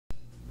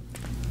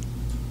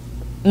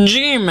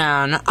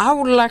G-Man, I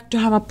would like to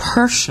have a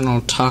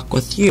personal talk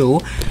with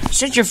you.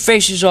 Since your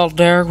face is all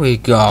there we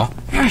go.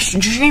 Yes,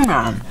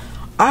 G-Man.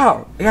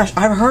 Oh, yes,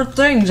 I've heard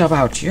things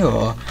about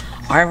you.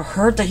 I've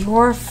heard that you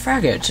are a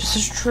faggot. This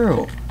is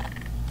true.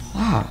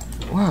 Ah,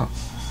 wow.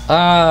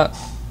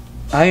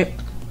 I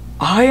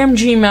am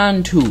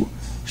G-Man too.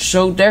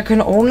 So there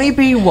can only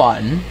be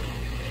one.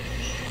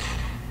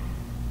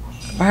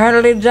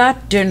 Apparently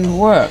that didn't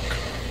work.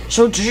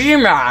 So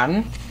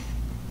G-Man,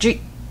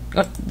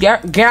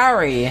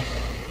 Garry,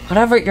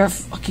 whatever your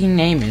fucking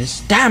name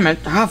is. Damn it!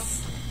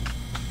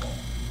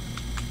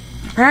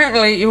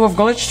 Apparently you have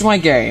glitched my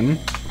game.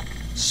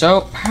 So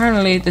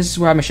apparently this is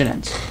where our mission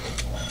ends.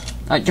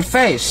 Your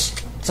face.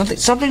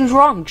 Something's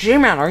wrong.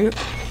 G-Man, are you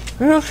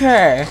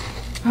okay?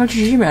 Oh,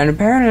 G-Man,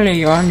 apparently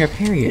you're on your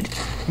period.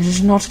 This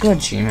is not good,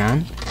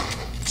 G-Man.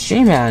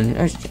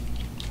 G-Man,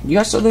 you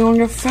got something on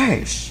your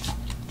face.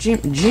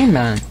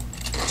 G-Man,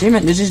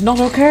 this is not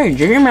okay.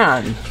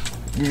 G-Man,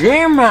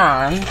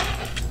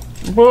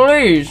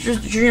 please,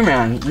 just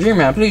G-Man,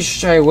 please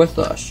stay with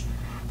us.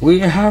 We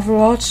have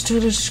lots to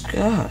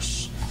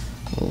discuss.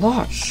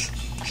 Lots,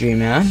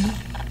 G-Man.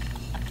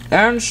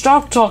 And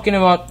stop talking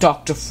about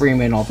Dr.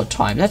 Freeman all the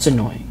time. That's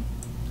annoying.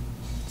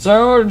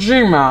 So,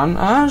 G-Man,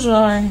 as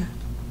I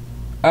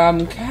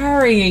am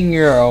carrying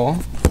you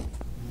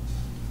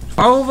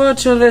over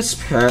to this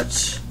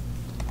pit,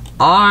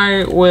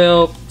 I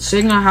will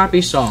sing a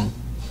happy song.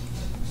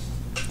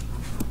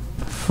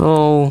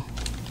 So,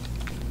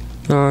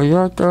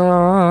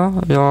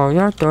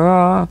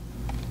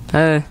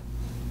 hey,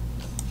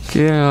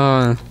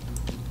 G-Man,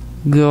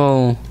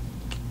 go.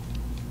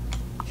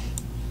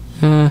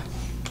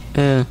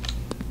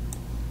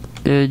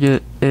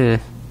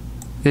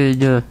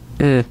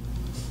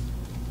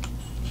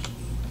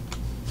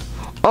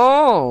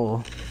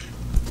 Oh!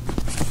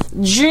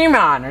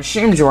 G-Man, it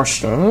seems you're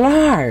still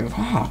alive,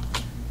 huh?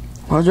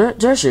 Well,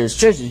 this is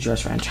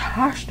just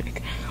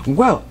fantastic.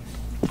 Well,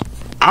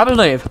 I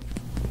believe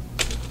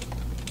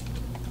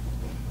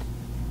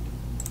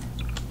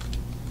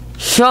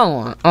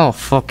someone. Oh,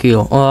 fuck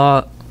you.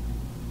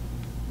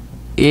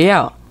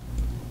 Yeah.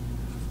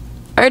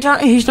 Are you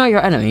telling me he's not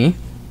your enemy?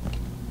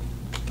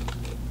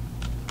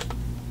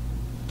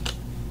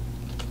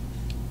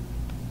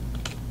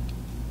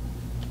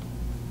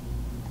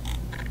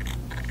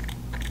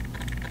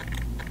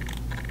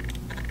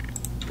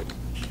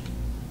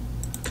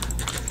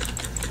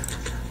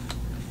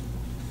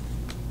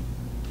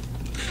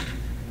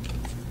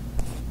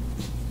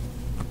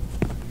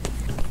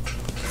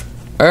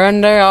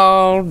 And they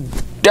all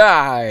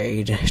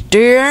died.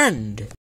 The end.